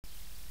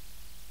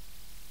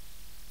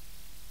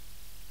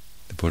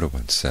Buddha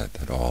once said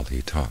that all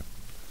he taught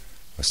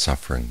was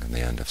suffering and the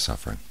end of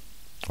suffering,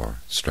 or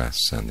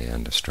stress and the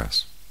end of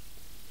stress.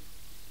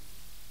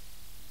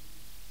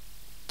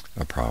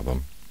 A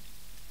problem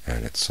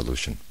and its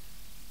solution.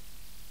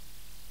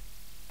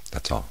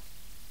 That's all.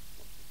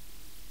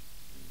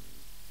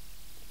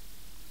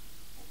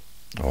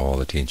 All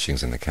the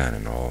teachings in the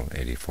canon, all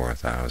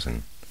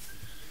 84,000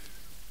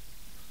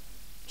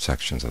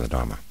 sections of the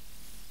Dhamma,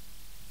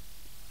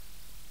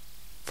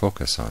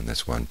 focus on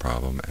this one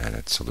problem and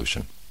its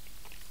solution.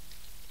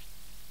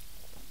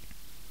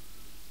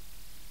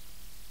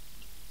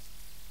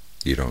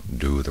 You don't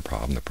do the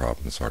problem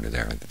is already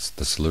there. It's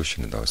the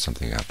solution, though, is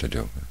something you have to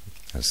do.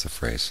 As the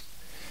phrase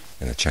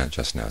in the chant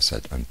just now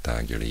said,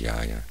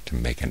 antagiriyaya, to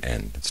make an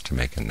end. It's to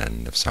make an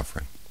end of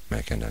suffering,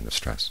 make an end of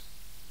stress.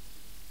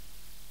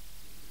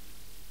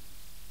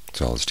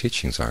 So all his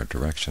teachings are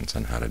directions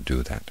on how to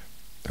do that.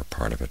 They're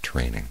part of a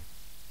training.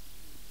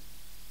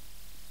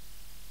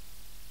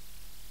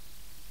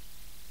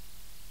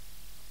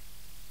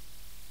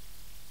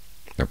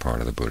 They're part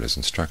of the Buddha's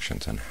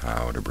instructions on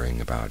how to bring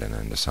about an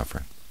end of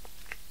suffering.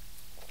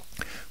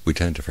 We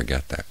tend to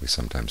forget that. We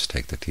sometimes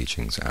take the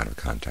teachings out of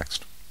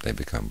context. They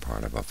become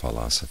part of a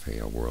philosophy,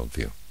 a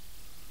worldview.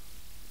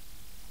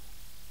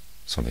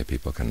 So many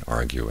people can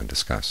argue and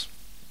discuss.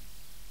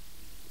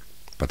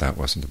 But that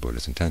wasn't the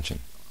Buddha's intention.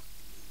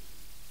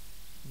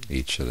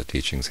 Each of the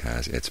teachings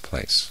has its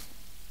place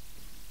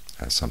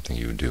as something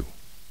you do,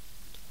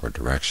 or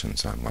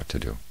directions on what to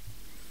do,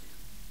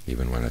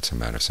 even when it's a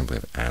matter simply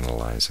of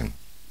analyzing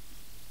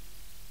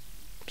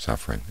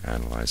suffering,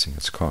 analyzing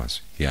its cause.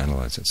 You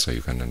analyze it so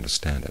you can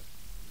understand it,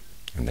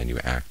 and then you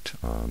act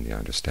on the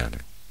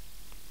understanding.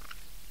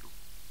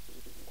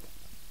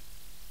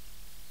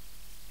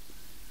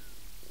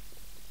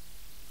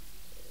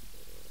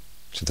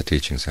 So the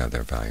teachings have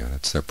their value.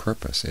 That's their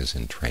purpose, is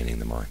in training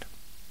the mind.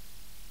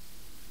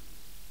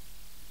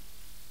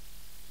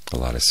 A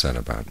lot is said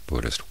about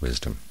Buddhist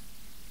wisdom.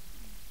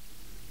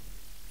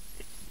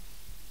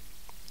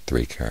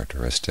 3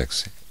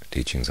 characteristics,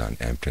 teachings on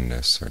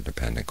emptiness or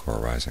dependent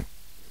co-arising.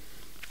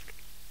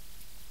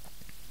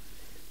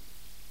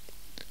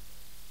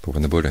 But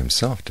when the Buddha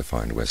himself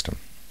defined wisdom,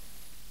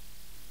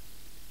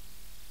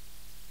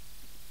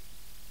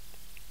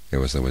 it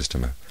was the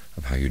wisdom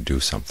of how you do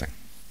something,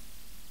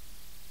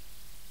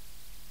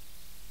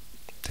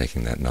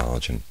 taking that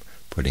knowledge and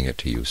putting it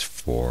to use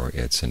for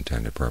its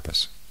intended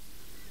purpose.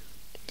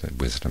 The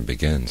wisdom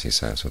begins, he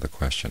says, with a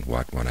question,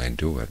 what, when I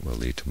do it, will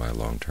lead to my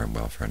long-term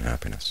welfare and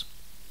happiness?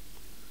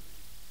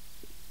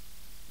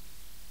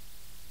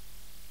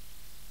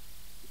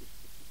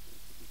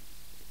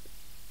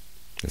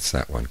 It's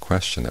that one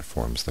question that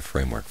forms the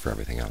framework for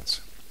everything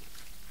else.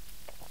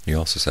 He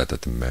also said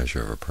that the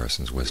measure of a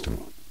person's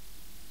wisdom,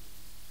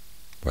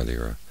 whether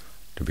you're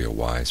to be a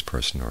wise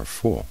person or a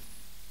fool,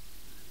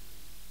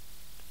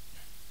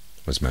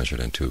 was measured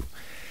in 2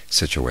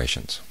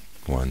 situations.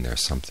 One,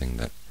 there's something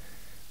that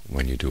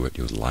when you do it,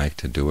 you like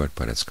to do it,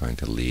 but it's going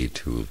to lead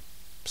to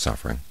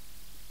suffering.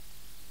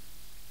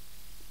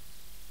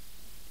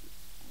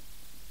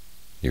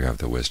 You have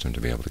the wisdom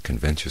to be able to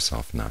convince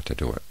yourself not to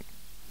do it.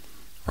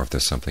 Or if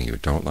there's something you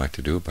don't like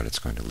to do, but it's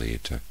going to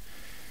lead to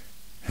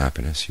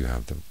happiness, you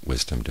have the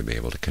wisdom to be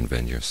able to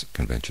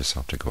convince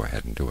yourself to go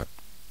ahead and do it.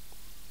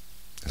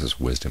 This is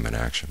wisdom in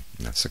action,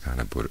 and that's the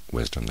kind of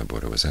wisdom the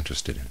Buddha was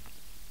interested in.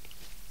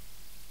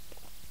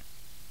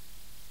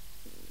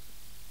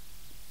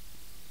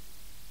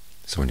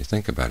 So when you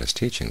think about his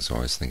teachings,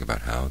 always think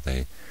about how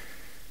they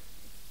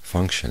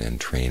function in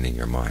training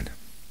your mind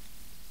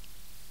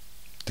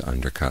to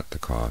undercut the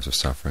cause of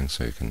suffering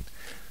so you can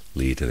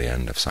lead to the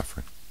end of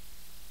suffering.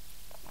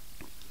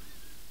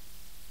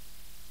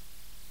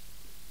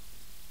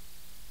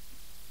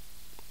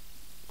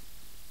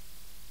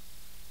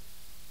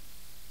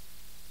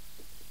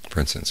 For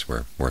instance,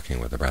 we're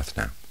working with the breath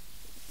now.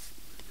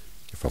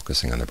 You're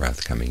focusing on the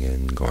breath coming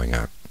in, going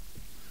out.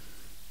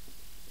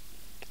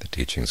 The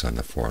teachings on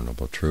the Four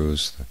Noble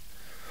Truths,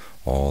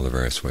 all the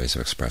various ways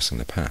of expressing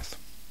the path,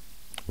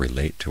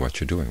 relate to what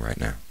you're doing right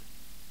now.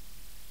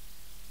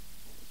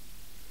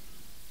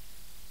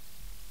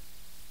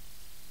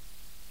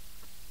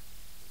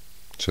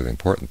 So the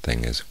important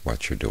thing is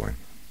what you're doing.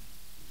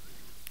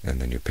 And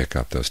then you pick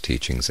up those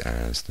teachings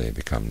as they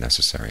become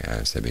necessary,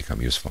 as they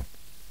become useful.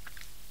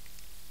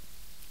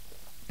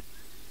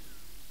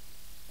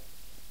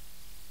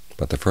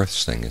 But the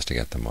first thing is to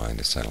get the mind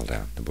to settle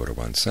down. The Buddha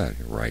once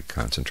said, right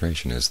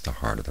concentration is the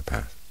heart of the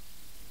path.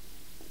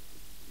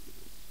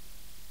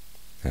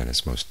 And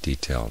his most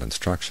detailed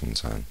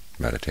instructions on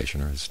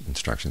meditation are his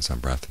instructions on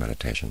breath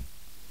meditation.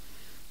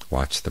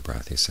 Watch the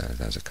breath, he says,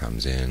 as it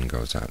comes in,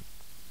 goes out.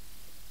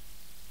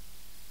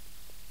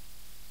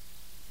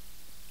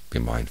 Be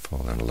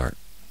mindful and alert.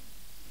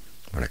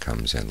 When it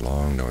comes in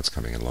long, know it's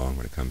coming in long.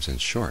 When it comes in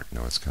short,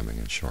 know it's coming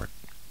in short.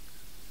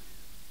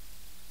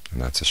 And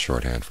that's a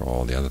shorthand for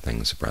all the other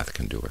things the breath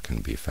can do. It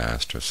can be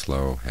fast or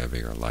slow,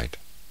 heavy or light,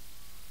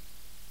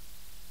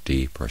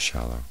 deep or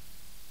shallow,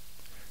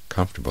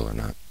 comfortable or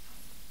not.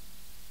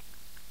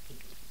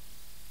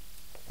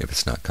 If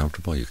it's not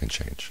comfortable, you can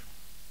change.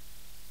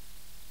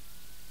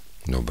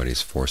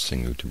 Nobody's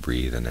forcing you to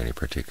breathe in any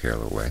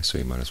particular way, so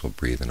you might as well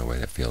breathe in a way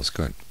that feels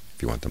good.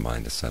 If you want the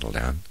mind to settle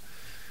down,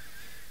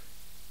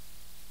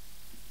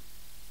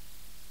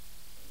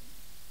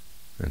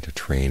 and to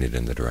train it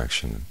in the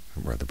direction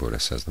where the Buddha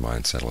says the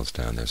mind settles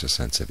down, there's a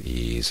sense of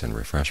ease and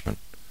refreshment.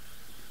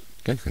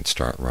 Again, you can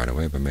start right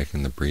away by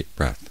making the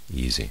breath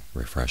easy,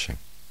 refreshing.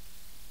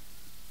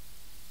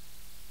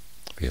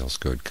 Feels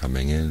good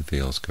coming in,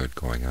 feels good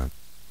going out.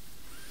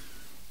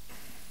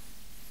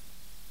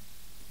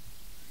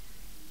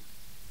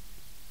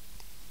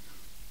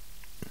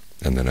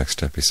 And the next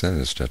step, he said,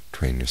 is to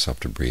train yourself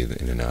to breathe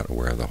in and out,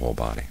 aware of the whole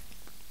body.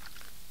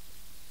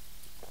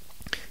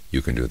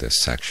 You can do this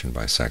section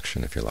by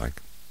section if you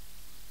like.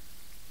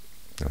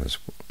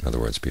 In other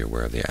words, be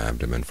aware of the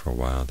abdomen for a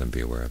while, then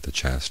be aware of the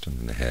chest, and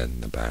then the head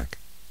and the back,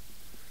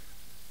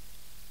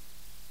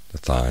 the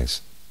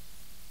thighs,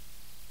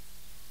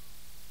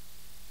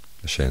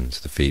 the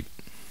shins, the feet,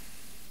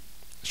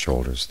 the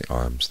shoulders, the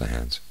arms, the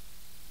hands.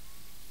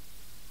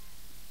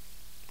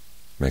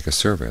 Make a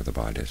survey of the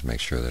body to make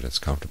sure that it's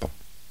comfortable,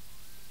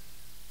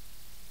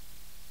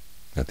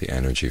 that the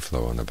energy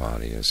flow in the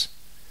body is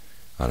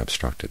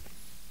unobstructed.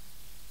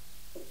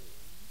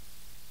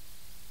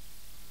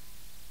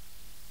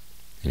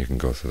 And you can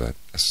go through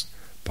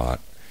that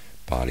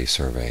body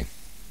survey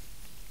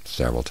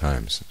several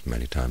times, as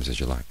many times as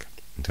you like,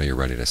 until you're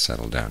ready to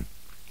settle down.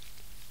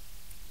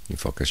 You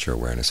focus your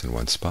awareness in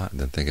one spot, and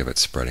then think of it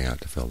spreading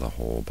out to fill the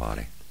whole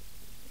body.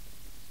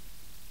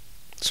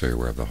 So you're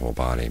aware of the whole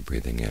body,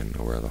 breathing in,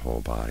 aware of the whole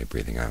body,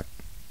 breathing out.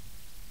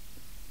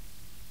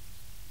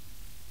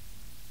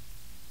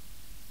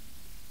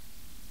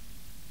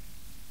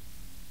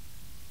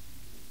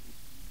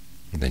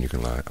 And then you can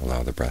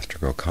allow the breath to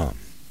grow calm.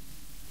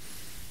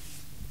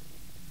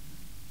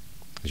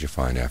 As you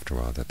find after a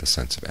while that the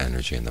sense of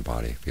energy in the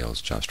body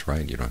feels just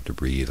right, you don't have to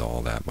breathe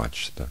all that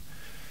much. The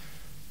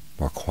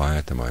more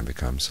quiet the mind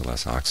becomes, the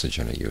less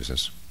oxygen it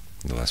uses,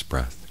 and the less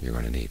breath you're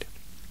going to need,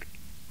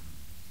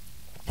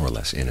 or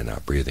less in and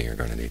out breathing you're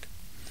going to need.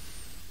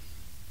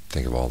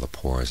 Think of all the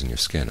pores in your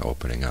skin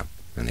opening up,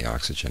 and the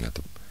oxygen at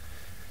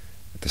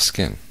the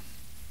skin.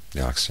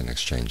 The oxygen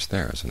exchange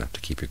there is enough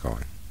to keep you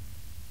going.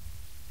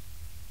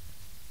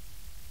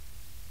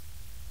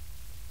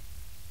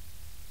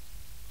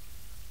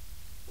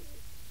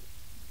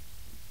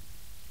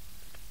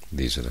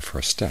 These are the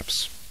first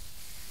steps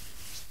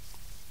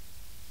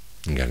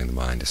in getting the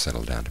mind to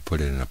settle down, to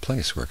put it in a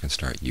place where it can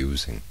start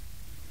using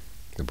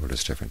the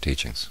Buddha's different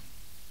teachings.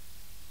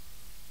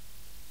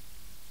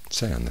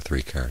 Say on the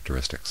 3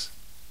 characteristics.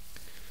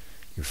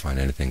 You find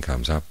anything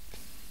comes up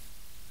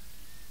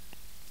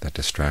that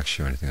distracts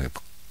you, anything that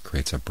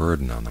creates a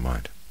burden on the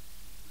mind.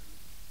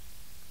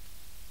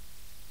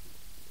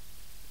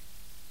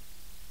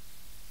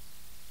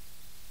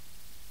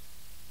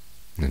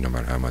 And no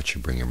matter how much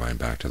you bring your mind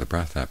back to the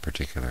breath, that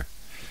particular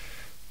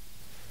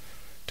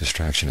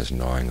distraction is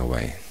gnawing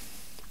away.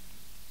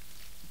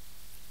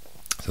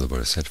 So the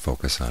Buddha said,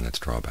 focus on its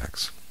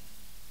drawbacks,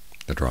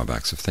 the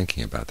drawbacks of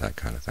thinking about that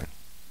kind of thing,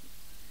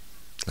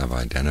 of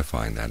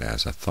identifying that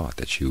as a thought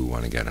that you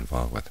want to get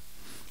involved with.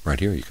 Right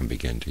here you can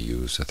begin to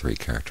use the 3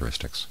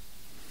 characteristics.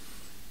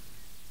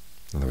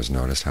 In other words,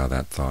 notice how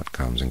that thought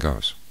comes and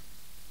goes.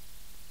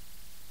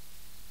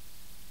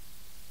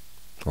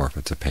 Or if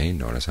it's a pain,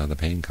 notice how the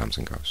pain comes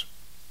and goes.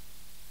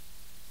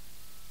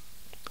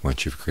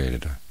 Once you've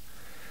created a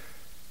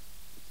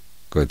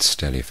good,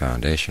 steady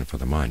foundation for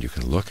the mind, you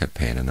can look at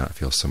pain and not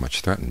feel so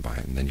much threatened by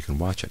it, and then you can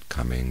watch it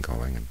coming,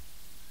 going, and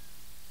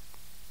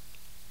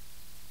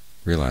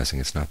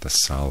realizing it's not the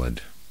solid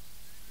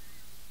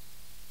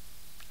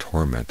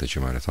torment that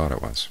you might have thought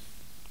it was.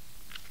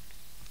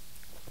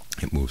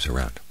 It moves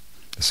around.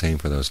 The same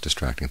for those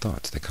distracting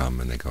thoughts. They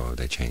come and they go,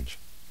 they change.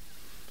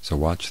 So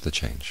watch the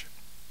change.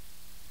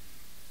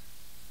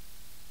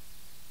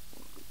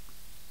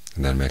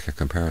 And then make a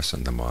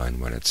comparison, the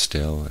mind when it's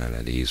still and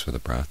at ease with the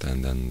breath,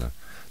 and then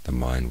the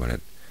mind when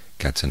it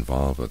gets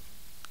involved with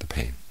the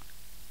pain,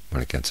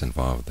 when it gets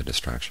involved with the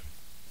distraction.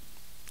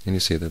 And you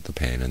see that the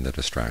pain and the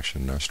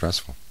distraction are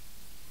stressful.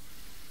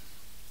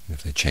 And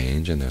if they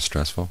change and they're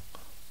stressful,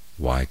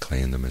 why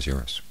claim them as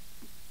yours?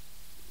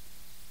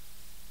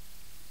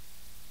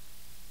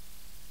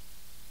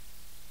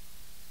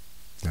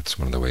 That's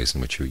one of the ways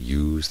in which you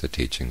use the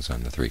teachings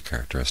on the 3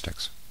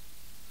 characteristics.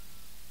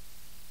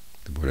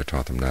 The Buddha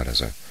taught them not as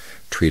a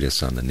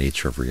treatise on the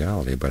nature of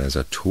reality, but as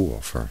a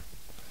tool for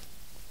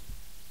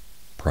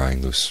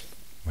prying loose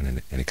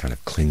any kind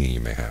of clinging you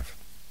may have.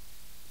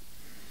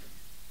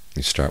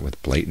 You start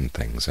with blatant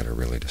things that are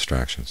really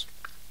distractions.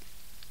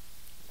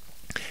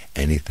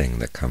 Anything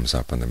that comes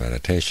up in the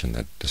meditation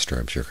that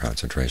disturbs your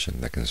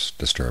concentration, that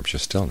disturbs your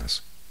stillness,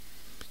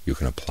 you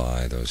can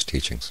apply those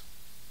teachings.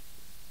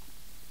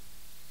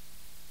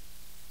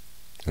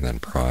 And then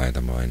pry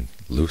the mind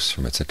loose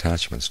from its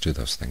attachments to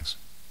those things.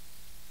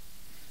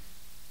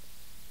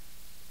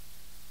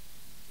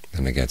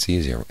 And it gets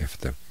easier. If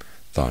the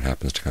thought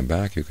happens to come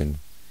back, you can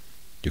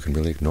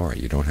really ignore it.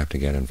 You don't have to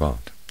get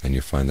involved. And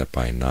you find that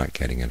by not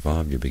getting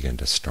involved, you begin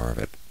to starve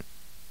it.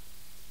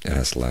 It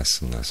has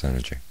less and less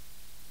energy.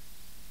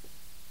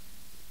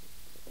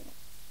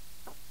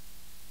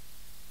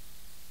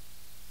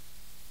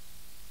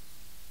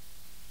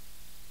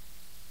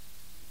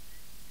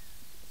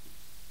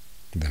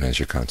 Then as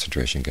your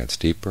concentration gets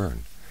deeper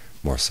and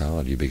more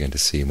solid, you begin to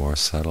see more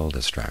subtle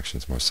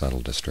distractions, more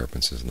subtle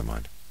disturbances in the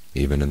mind,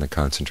 even in the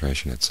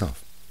concentration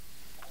itself.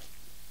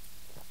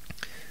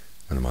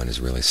 When the mind is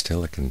really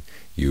still, it can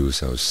use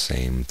those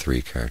same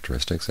three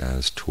characteristics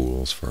as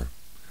tools for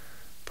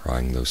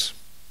prying those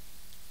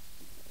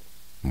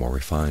more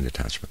refined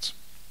attachments.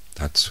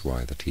 That's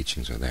why the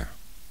teachings are there.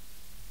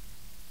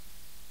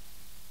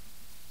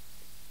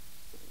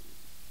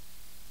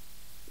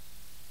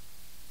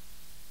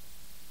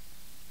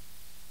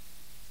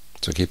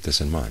 So keep this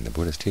in mind. The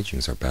Buddha's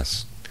teachings are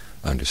best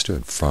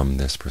understood from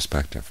this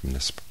perspective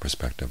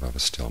of a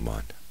still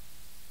mind.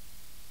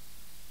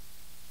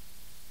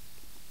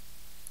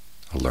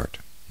 Alert,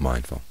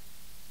 mindful,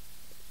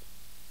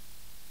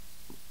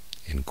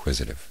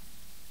 inquisitive.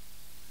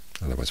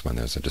 In other words, when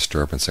there's a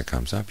disturbance that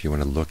comes up, you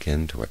want to look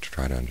into it to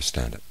try to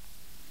understand it,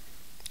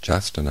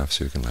 just enough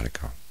so you can let it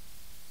go.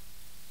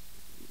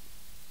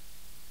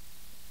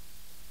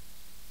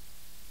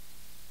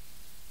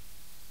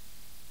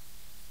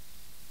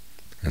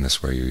 And this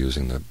is where you're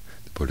using the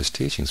Buddha's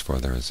teachings for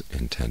their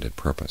intended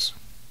purpose,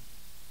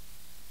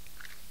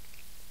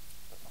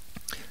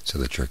 so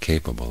that you're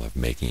capable of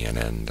making an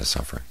end to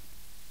suffering.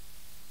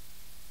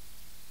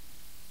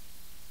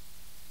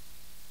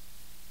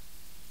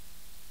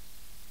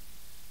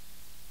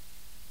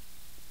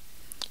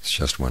 It's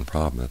just one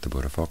problem that the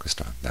Buddha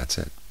focused on. That's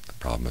it, the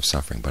problem of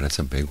suffering, but it's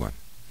a big one.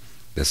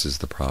 This is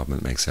the problem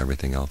that makes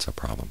everything else a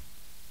problem.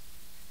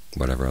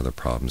 Whatever other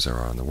problems there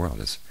are in the world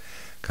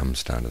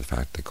comes down to the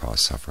fact they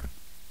cause suffering.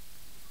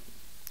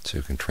 So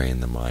you can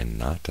train the mind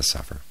not to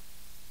suffer.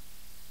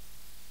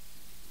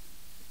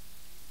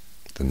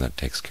 Then that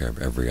takes care of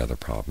every other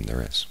problem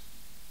there is.